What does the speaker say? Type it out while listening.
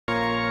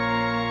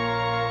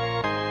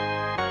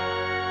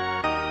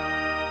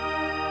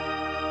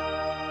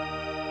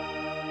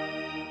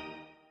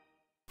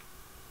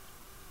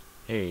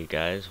Hey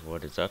guys,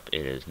 what is up?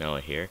 It is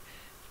Noah here,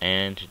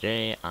 and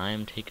today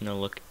I'm taking a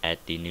look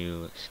at the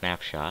new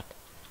Snapshot,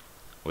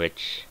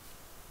 which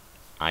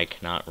I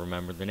cannot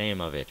remember the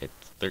name of it.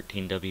 It's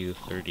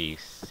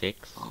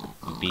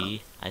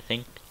 13W36B, I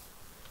think.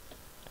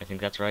 I think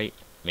that's right,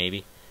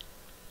 maybe.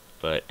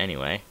 But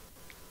anyway,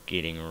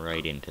 getting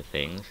right into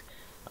things.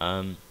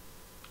 I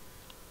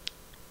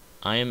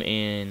am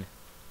in...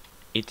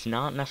 It's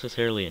not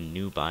necessarily a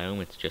new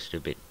biome, it's just a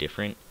bit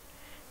different.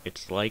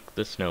 It's like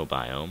the snow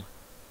biome,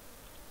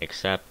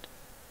 except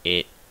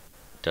it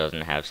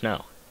doesn't have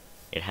snow.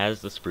 It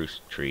has the spruce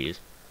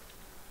trees,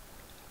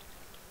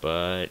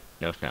 but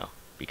no snow.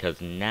 Because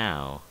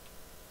now,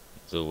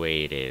 the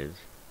way it is,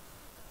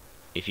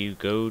 if you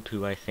go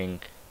to, I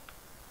think,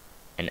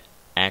 an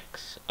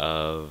X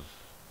of,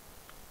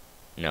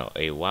 no,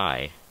 a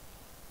Y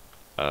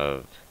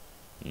of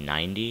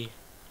 90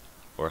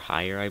 or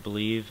higher, I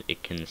believe,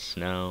 it can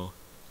snow.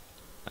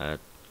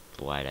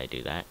 Why'd I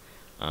do that?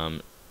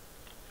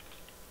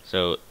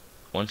 So,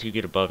 once you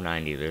get above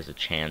 90, there's a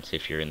chance,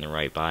 if you're in the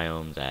right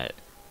biome, that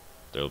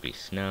there'll be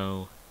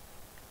snow.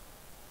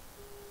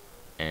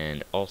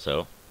 And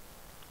also,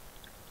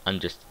 I'm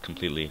just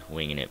completely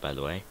winging it, by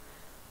the way.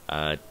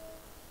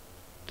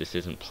 This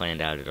isn't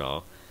planned out at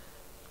all.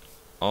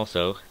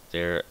 Also,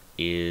 there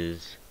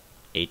is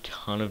a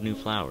ton of new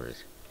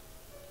flowers.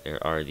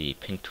 There are the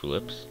pink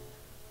tulips,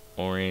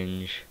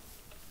 orange,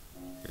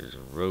 there's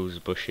rose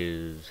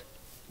bushes,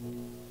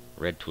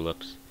 red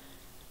tulips.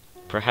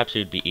 Perhaps it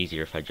would be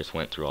easier if I just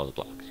went through all the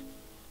blocks.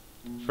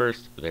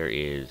 First, there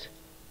is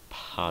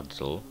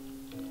Podzol,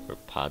 or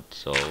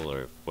Podsol,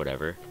 or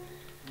whatever,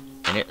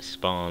 and it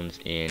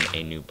spawns in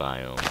a new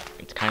biome.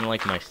 It's kind of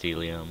like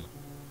mycelium,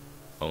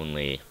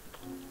 only,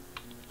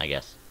 I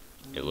guess,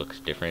 it looks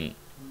different.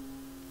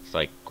 It's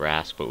like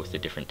grass, but with a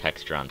different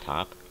texture on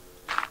top.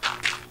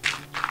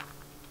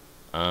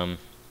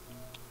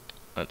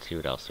 Let's see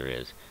what else there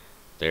is.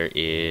 There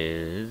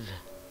is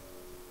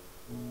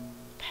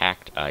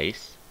packed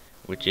ice,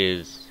 which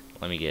is,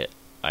 let me get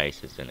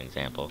ice as an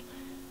example.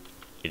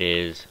 It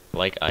is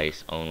like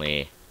ice,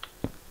 only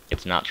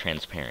it's not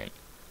transparent.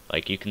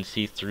 Like, you can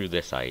see through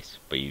this ice,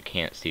 but you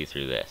can't see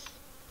through this.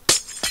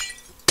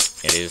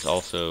 It is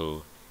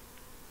also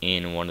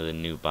in one of the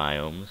new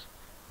biomes,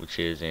 which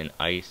is an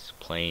Ice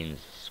Plains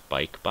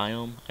Spike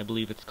biome, I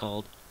believe it's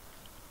called.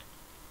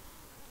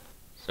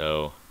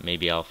 So,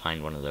 maybe I'll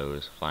find one of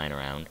those flying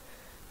around.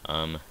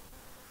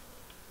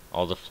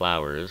 All the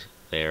flowers,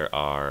 there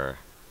are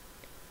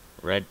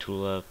red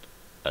tulip,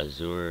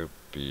 azure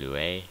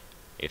bleuet,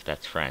 if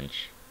that's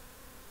French.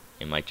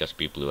 It might just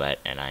be bluette,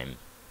 and I'm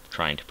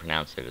trying to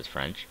pronounce it as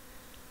French.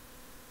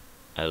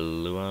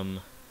 Allium,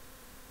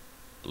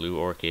 blue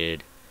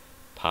orchid,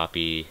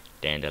 poppy,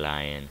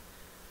 dandelion,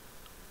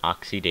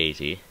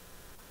 oxydaisy,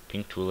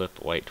 pink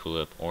tulip, white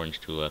tulip, orange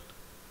tulip.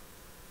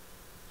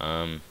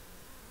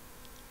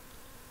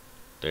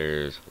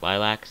 There's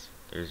lilacs,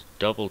 there's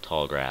double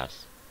tall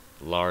grass,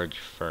 large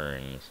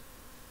ferns,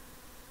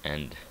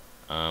 and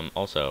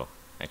also,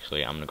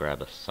 actually, I'm gonna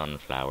grab a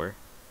sunflower.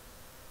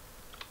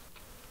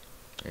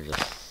 There's a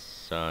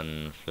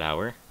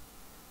sunflower.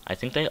 I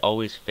think they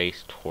always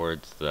face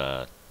towards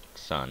the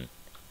sun,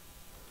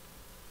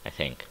 I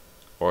think.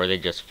 Or they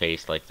just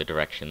face, like, the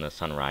direction the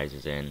sun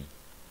rises in.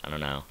 I don't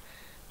know.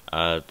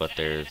 But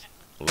there's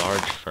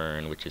large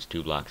fern, which is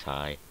 2 blocks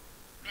high.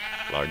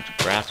 Large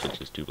grass,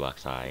 which is 2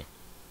 blocks high.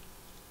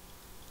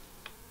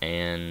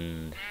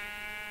 And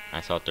I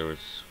thought there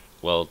was,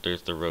 well,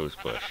 there's the rose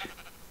bush,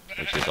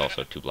 which is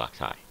also 2 blocks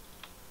high.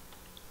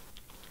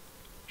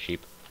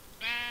 Sheep.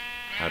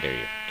 How dare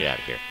you? Get out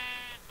of here.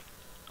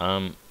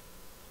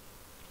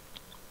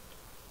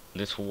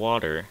 This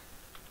water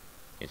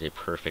is a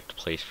perfect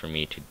place for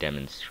me to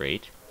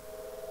demonstrate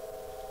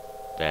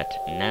that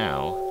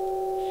now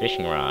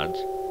fishing rods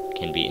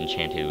can be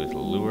enchanted with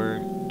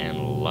lure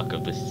and luck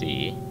of the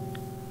sea.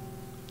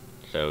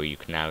 So you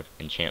can now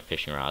enchant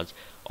fishing rods.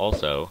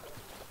 Also,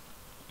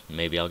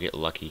 maybe I'll get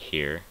lucky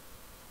here.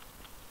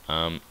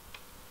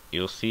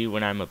 You'll see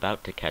when I'm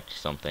about to catch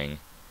something,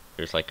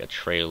 there's like a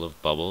trail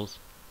of bubbles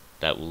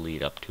that will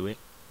lead up to it,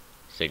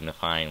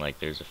 signifying like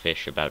there's a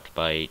fish about to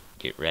bite,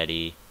 get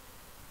ready.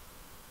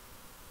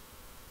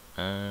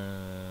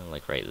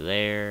 Like right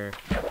there.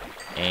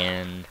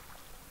 And,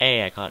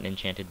 hey, I caught an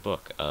enchanted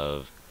book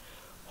of,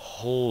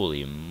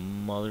 holy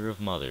mother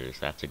of mothers,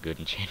 that's a good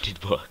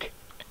enchanted book.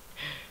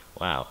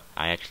 Wow,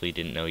 I actually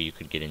didn't know you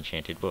could get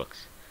enchanted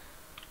books.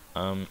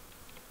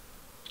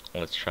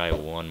 Let's try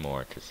one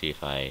more to see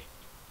if I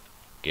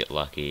get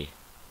lucky.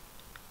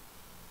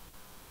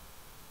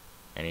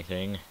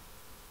 Anything?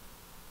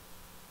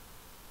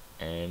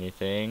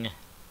 Anything?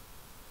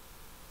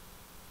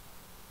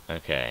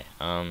 Okay,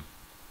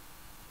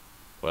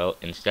 well,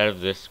 instead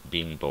of this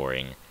being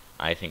boring,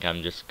 I think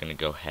I'm just gonna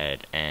go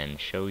ahead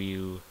and show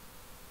you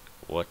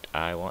what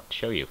I want to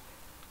show you.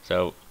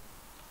 So,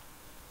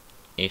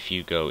 if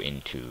you go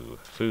into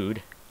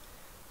food,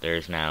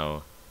 there's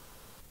now,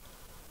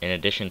 in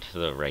addition to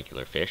the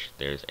regular fish,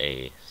 there's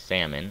a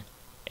salmon,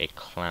 a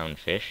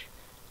clownfish,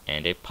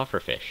 and a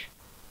pufferfish,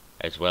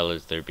 as well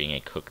as there being a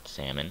cooked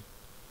salmon.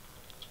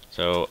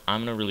 So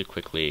I'm going to really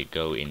quickly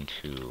go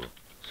into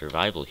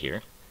survival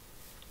here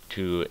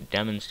to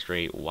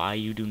demonstrate why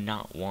you do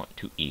not want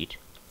to eat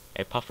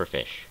a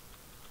pufferfish.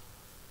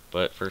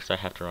 But first I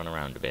have to run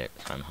around a bit,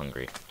 so I'm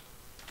hungry.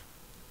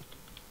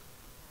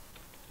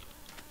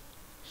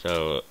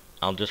 So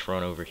I'll just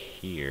run over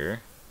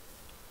here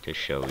to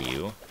show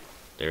you.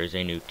 There's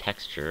a new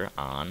texture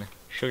on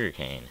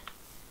sugarcane.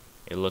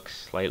 It looks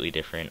slightly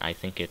different. I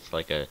think it's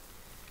like a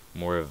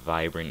more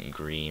vibrant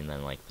green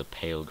than like the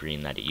pale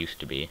green that it used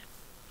to be.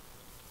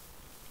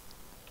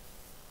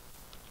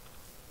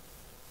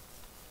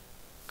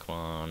 Come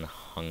on,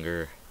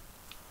 hunger.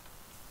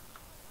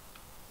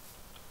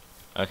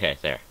 Okay,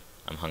 there.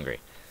 I'm hungry.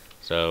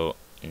 So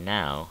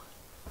now,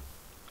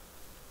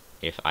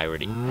 if I were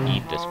to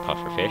eat this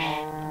pufferfish,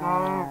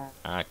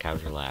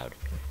 cows are loud.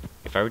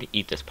 If I were to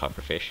eat this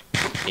pufferfish,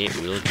 it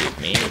will give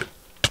me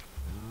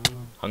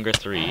hunger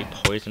 3,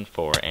 poison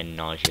 4, and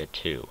nausea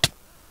 2.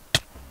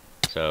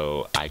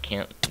 So I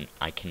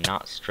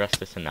cannot stress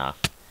this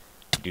enough.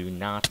 Do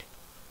not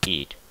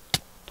eat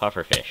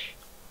pufferfish.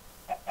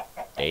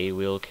 They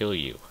will kill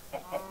you.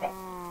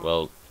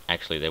 Well,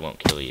 actually they won't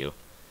kill you,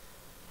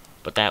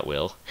 but that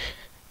will.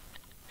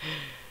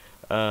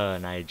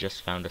 And I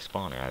just found a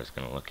spawner I was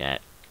gonna look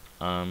at.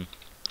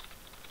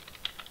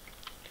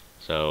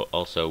 So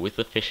also with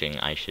the fishing,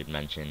 I should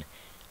mention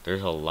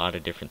there's a lot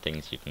of different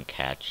things you can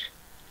catch.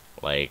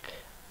 Like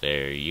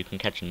you can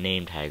catch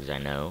name tags, I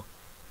know,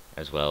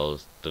 as well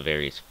as the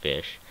various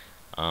fish.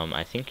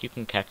 I think you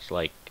can catch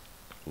like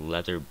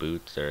leather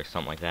boots or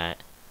something like that.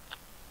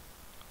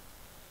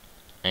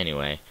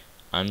 Anyway,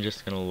 I'm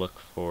just gonna look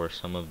for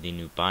some of the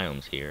new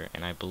biomes here,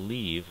 and I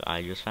believe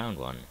I just found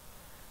one.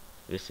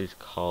 This is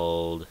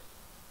called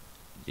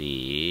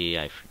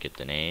I forget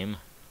the name.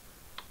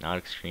 Not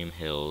Extreme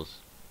Hills.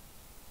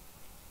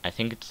 I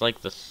think it's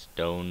like the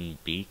Stone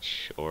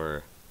Beach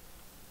or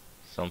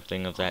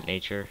something of that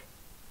nature.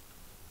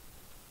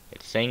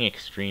 It's saying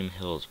Extreme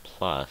Hills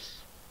Plus,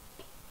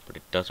 but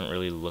it doesn't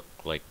really look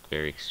like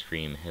very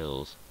extreme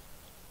hills.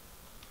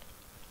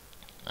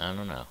 I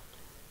don't know.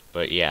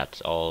 But yeah,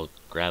 it's all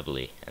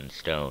gravelly and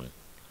stone.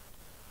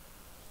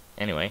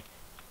 Anyway,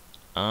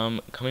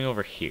 coming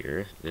over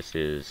here,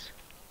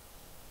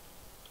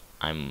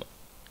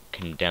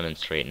 can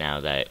demonstrate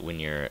now that when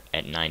you're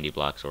at 90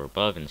 blocks or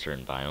above in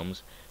certain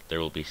biomes, there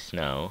will be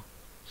snow,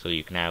 so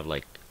you can have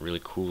like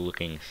really cool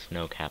looking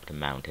snow-capped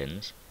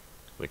mountains,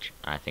 which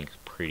I think is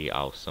pretty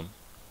awesome.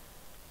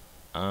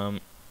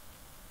 I'm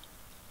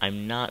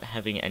not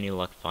having any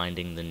luck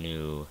finding the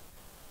new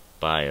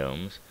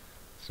biomes,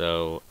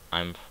 so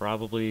I'm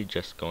probably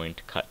just going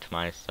to cut to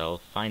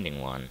myself finding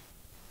one.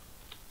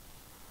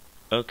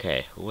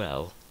 Okay,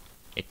 well,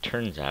 it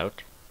turns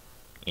out,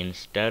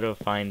 instead of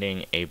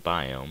finding a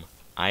biome,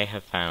 I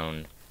have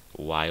found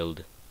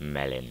wild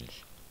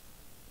melons.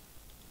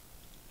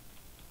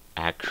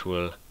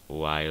 Actual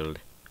wild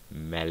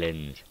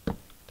melons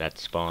that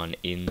spawn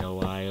in the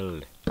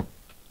wild.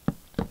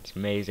 It's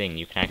amazing,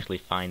 you can actually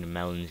find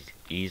melons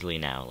easily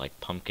now,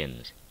 like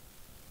pumpkins.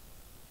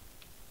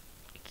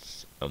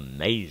 It's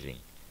amazing.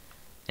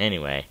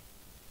 Anyway,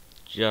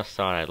 just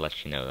thought I'd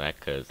let you know that,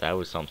 because that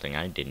was something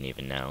I didn't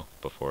even know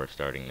before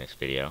starting this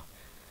video.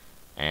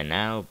 And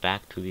now,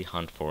 back to the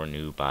hunt for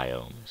new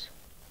biomes.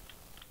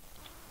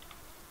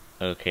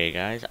 Okay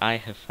guys, I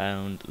have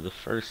found the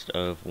first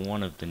of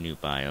one of the new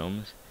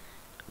biomes,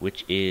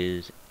 which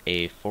is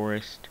a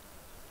forest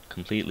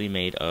completely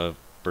made of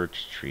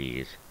birch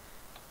trees.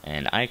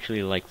 And I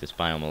actually like this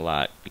biome a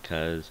lot,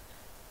 because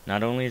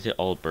not only is it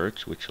all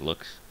birch, which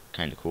looks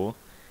kinda cool,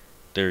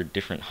 they're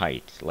different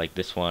heights. Like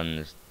this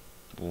one's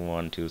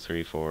 1, 2,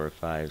 3, 4,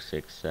 5,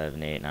 6,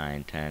 7, 8,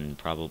 9, 10,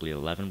 probably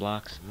 11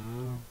 blocks.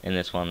 And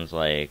this one's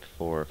like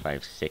 4,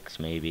 5, 6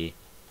 maybe.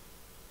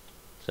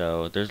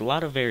 So there's a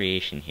lot of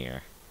variation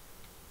here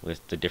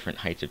with the different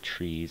heights of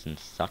trees and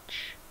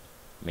such,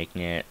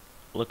 making it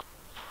look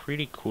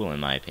pretty cool in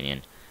my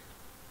opinion.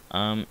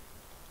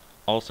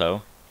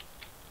 Also,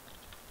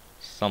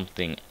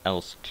 something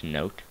else to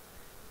note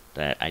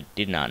that I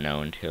did not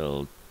know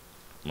until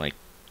like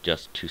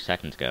just 2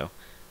 seconds ago.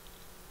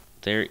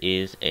 There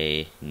is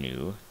a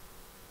new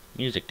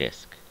music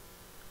disc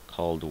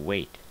called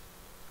Wait,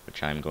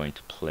 which I'm going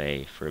to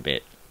play for a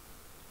bit.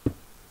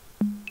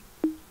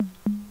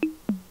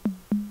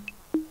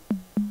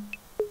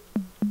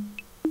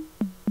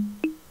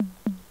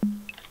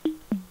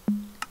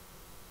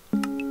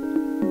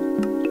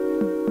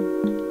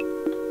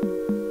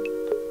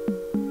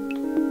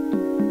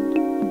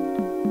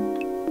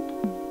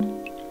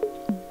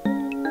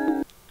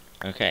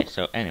 Okay,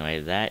 so anyway,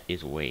 that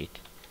is Wait.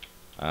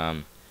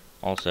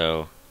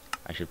 Also,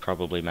 I should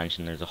probably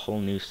mention there's a whole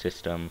new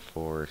system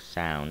for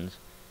sounds.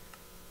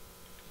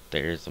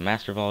 There's the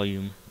master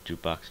volume,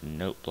 jukebox and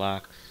note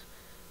blocks,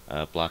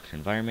 blocks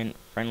environment,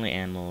 friendly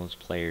animals,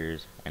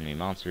 players, enemy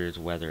monsters,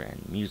 weather,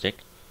 and music.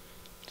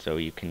 So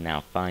you can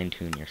now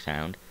fine-tune your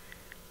sound.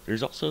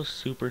 There's also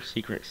super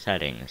secret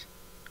settings,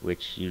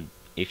 which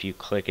if you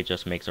click, it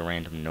just makes a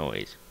random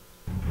noise.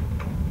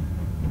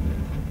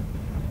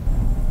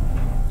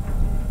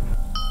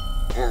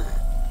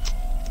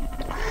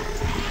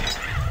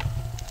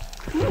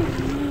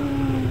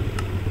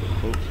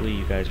 Hopefully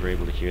you guys were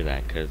able to hear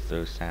that, because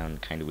those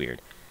sound kind of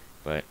weird.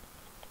 But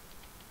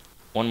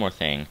one more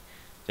thing,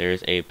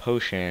 there's a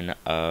potion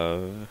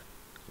of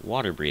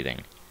water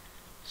breathing.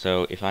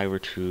 So if I were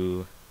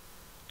to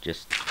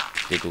just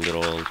dig a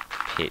little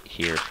pit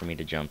here for me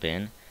to jump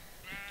in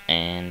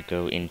and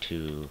go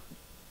into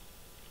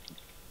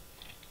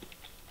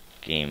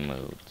game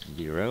mode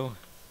 0,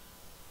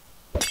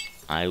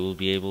 I will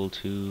be able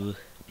to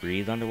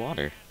breathe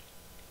underwater.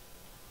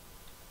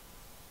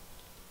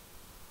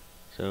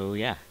 So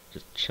yeah,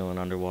 just chilling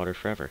underwater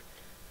forever.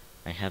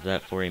 I have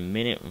that for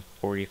 1minute and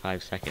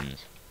 45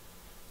 seconds.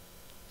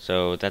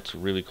 So that's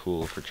really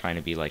cool for trying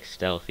to be like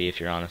stealthy. If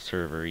you're on a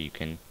server, you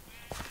can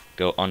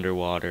go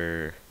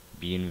underwater,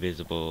 be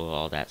invisible,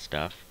 all that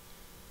stuff.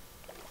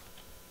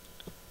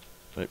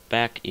 But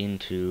back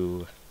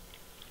into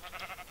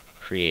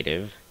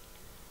creative,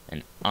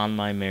 and on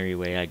my merry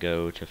way I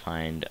go to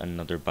find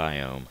another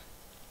biome.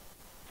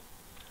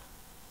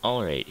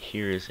 Alright,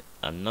 here's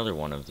another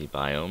one of the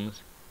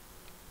biomes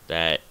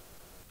that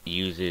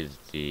uses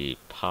the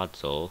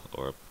podzol,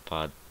 or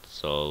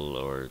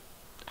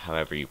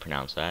however you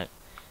pronounce that,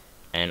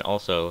 and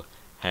also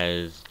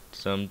has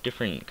some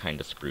different kind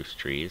of spruce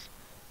trees.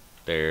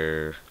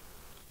 They're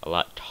a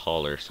lot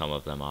taller, some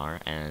of them are,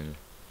 and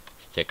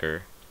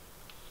thicker,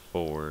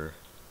 four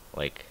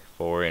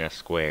in a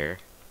square.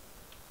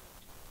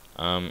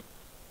 Ooh,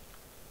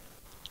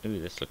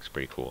 this looks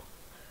pretty cool.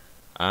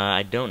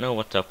 I don't know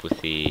what's up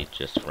with the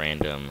just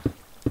random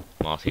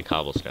mossy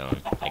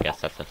cobblestone. I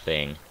guess that's a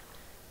thing.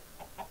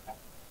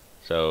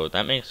 So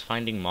that makes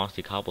finding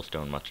mossy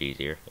cobblestone much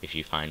easier if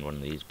you find one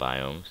of these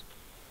biomes.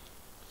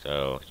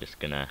 So just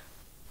gonna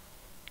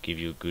give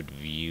you a good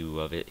view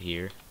of it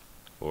here,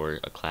 or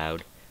a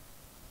cloud.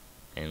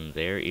 And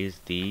there is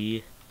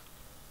the,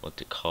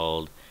 what's it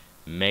called?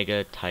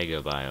 Mega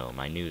Taiga biome.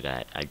 I knew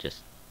that, I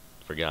just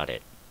forgot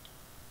it.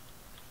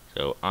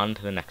 So on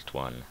to the next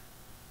one.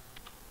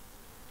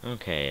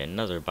 Okay,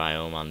 another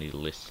biome on the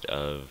list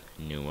of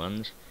new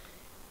ones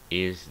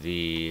is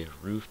the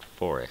roofed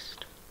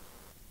forest.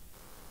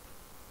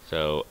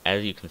 So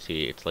as you can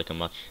see, it's like a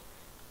much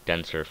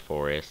denser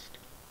forest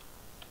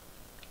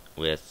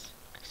with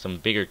some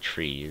bigger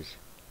trees,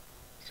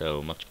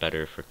 so much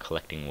better for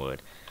collecting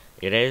wood.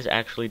 It is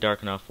actually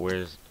dark enough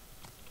where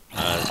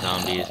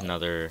zombies and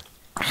other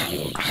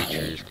evil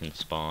creatures can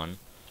spawn.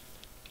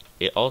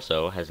 It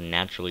also has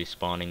naturally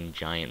spawning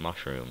giant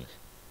mushrooms,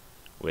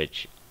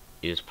 which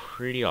is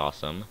pretty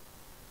awesome,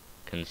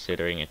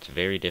 considering it's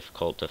very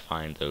difficult to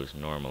find those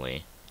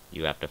normally.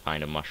 You have to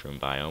find a mushroom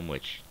biome,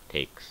 which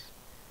takes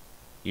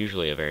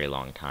usually a very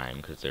long time,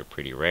 because they're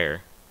pretty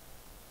rare.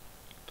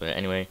 But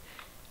anyway,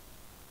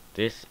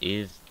 this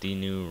is the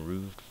new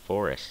roofed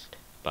forest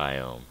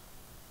biome.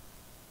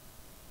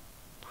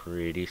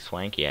 Pretty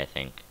swanky, I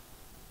think.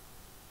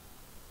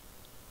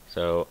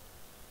 So,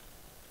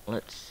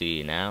 let's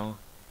see now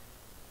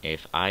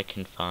if I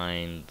can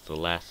find the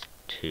last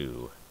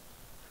two.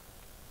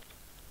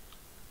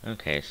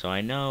 Okay, so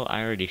I know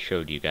I already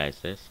showed you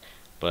guys this,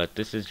 but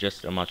this is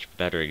just a much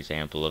better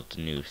example of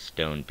the new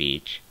stone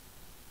beach.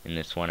 And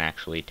this one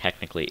actually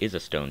technically is a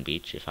stone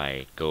beach. If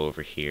I go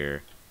over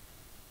here,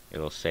 it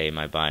will say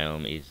my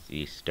biome is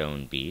the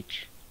stone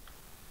beach.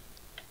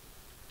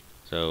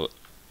 So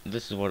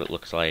this is what it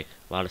looks like.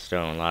 A lot of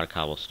stone, a lot of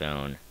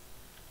cobblestone.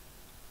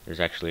 There's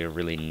actually a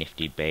really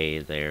nifty bay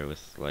there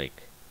with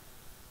like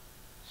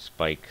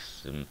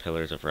spikes and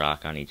pillars of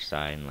rock on each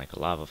side and like a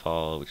lava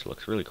fall, which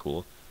looks really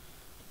cool.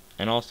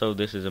 And also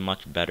this is a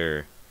much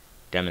better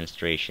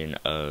demonstration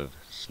of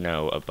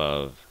snow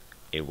above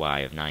a Y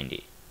of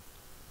 90.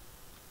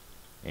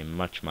 A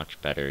much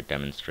better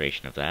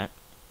demonstration of that.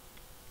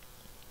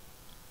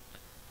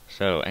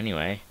 So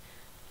anyway,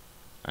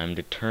 I'm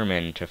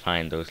determined to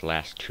find those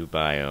last two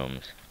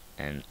biomes,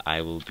 and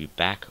I will be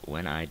back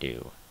when I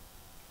do.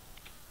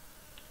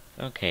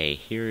 Okay,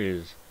 here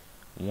is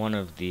one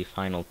of the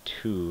final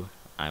two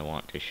I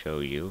want to show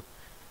you.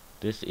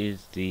 This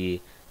is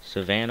the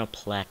Savanna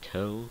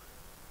Plateau,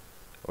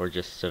 or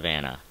just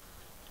Savanna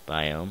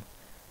biome.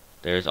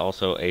 There's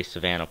also a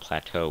Savanna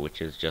Plateau,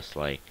 which is just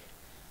like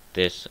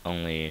this,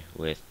 only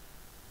with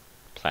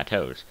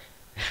plateaus.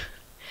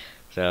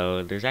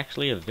 So there's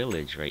actually a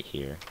village right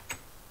here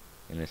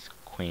in this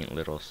quaint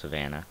little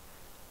savanna.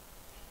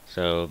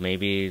 So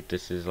maybe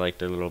this is like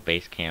their little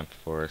base camp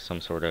for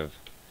some sort of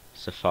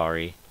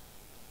safari.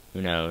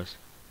 Who knows?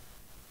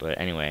 But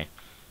anyway,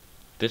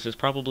 this is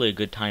probably a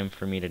good time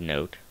for me to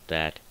note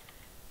that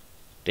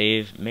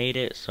they've made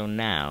it so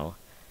now,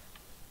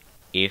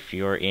 if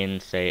you're in,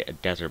 say, a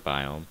desert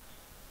biome,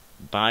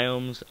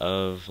 biomes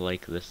of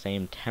like the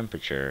same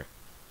temperature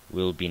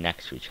will be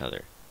next to each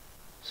other.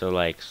 So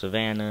like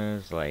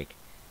savannas, like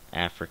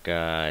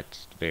Africa,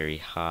 it's very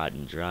hot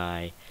and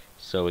dry,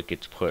 so it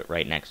gets put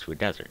right next to a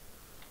desert.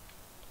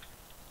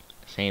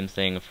 Same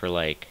thing for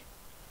like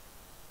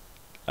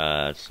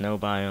snow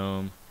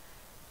biome,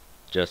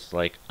 just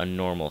like a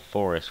normal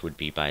forest would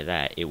be by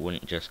that. It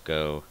wouldn't just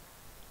go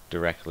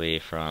directly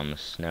from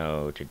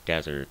snow to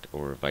desert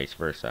or vice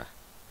versa.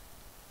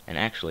 And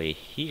actually,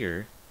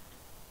 here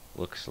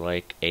looks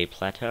like a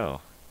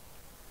plateau.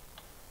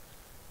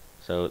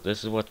 So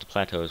this is what the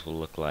plateaus will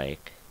look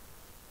like.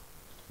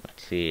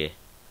 Let's see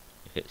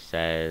if it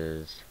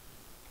says...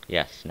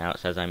 Yes, now it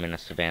says I'm in a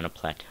savanna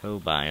plateau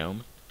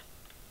biome.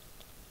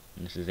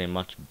 And this is a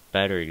much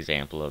better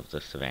example of the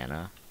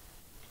savanna.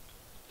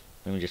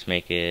 Let me just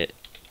make it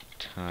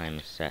time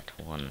set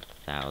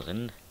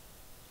 1000.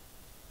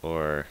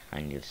 Or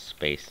I need a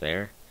space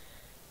there.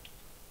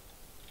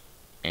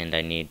 And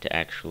I need to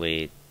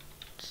actually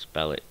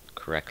spell it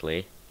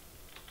correctly.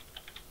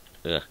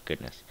 Ugh,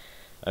 goodness.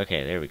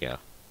 Okay, there we go.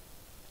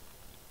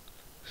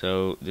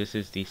 So this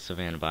is the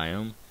savanna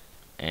biome,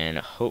 and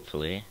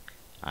hopefully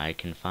I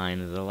can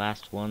find the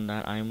last one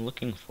that I'm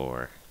looking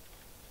for.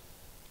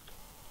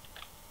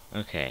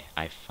 Okay,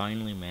 I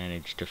finally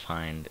managed to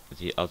find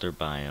the other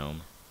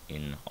biome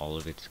in all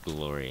of its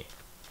glory.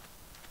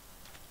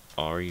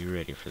 Are you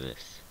ready for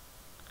this?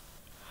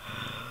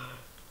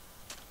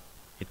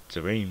 It's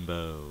a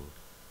rainbow!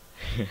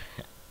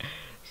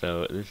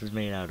 So this is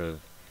made out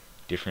of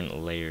different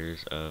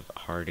layers of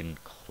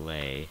hardened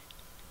clay.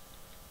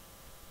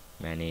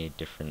 Many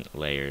different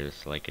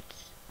layers, like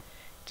it's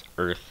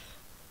earth,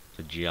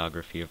 the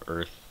geography of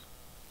earth.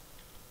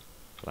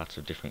 Lots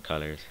of different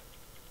colors.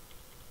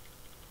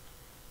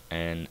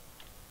 And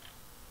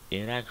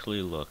it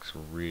actually looks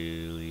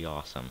really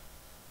awesome.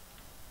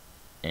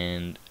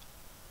 And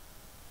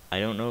I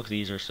don't know if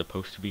these are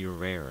supposed to be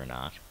rare or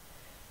not,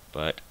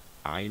 but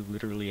I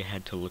literally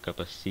had to look up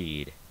a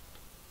seed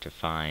to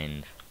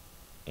find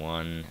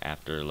one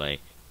after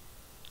like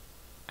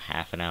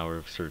half an hour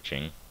of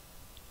searching.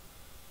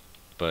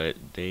 But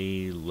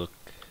they look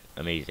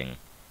amazing,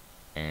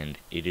 and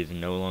it is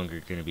no longer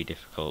going to be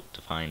difficult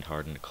to find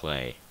hardened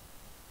clay.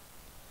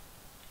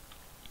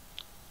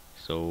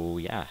 So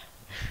yeah,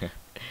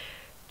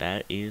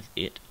 that is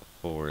it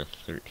for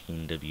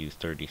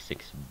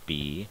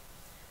 13W36B.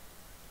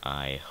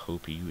 I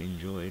hope you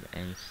enjoyed,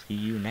 and see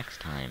you next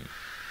time.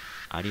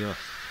 Adios.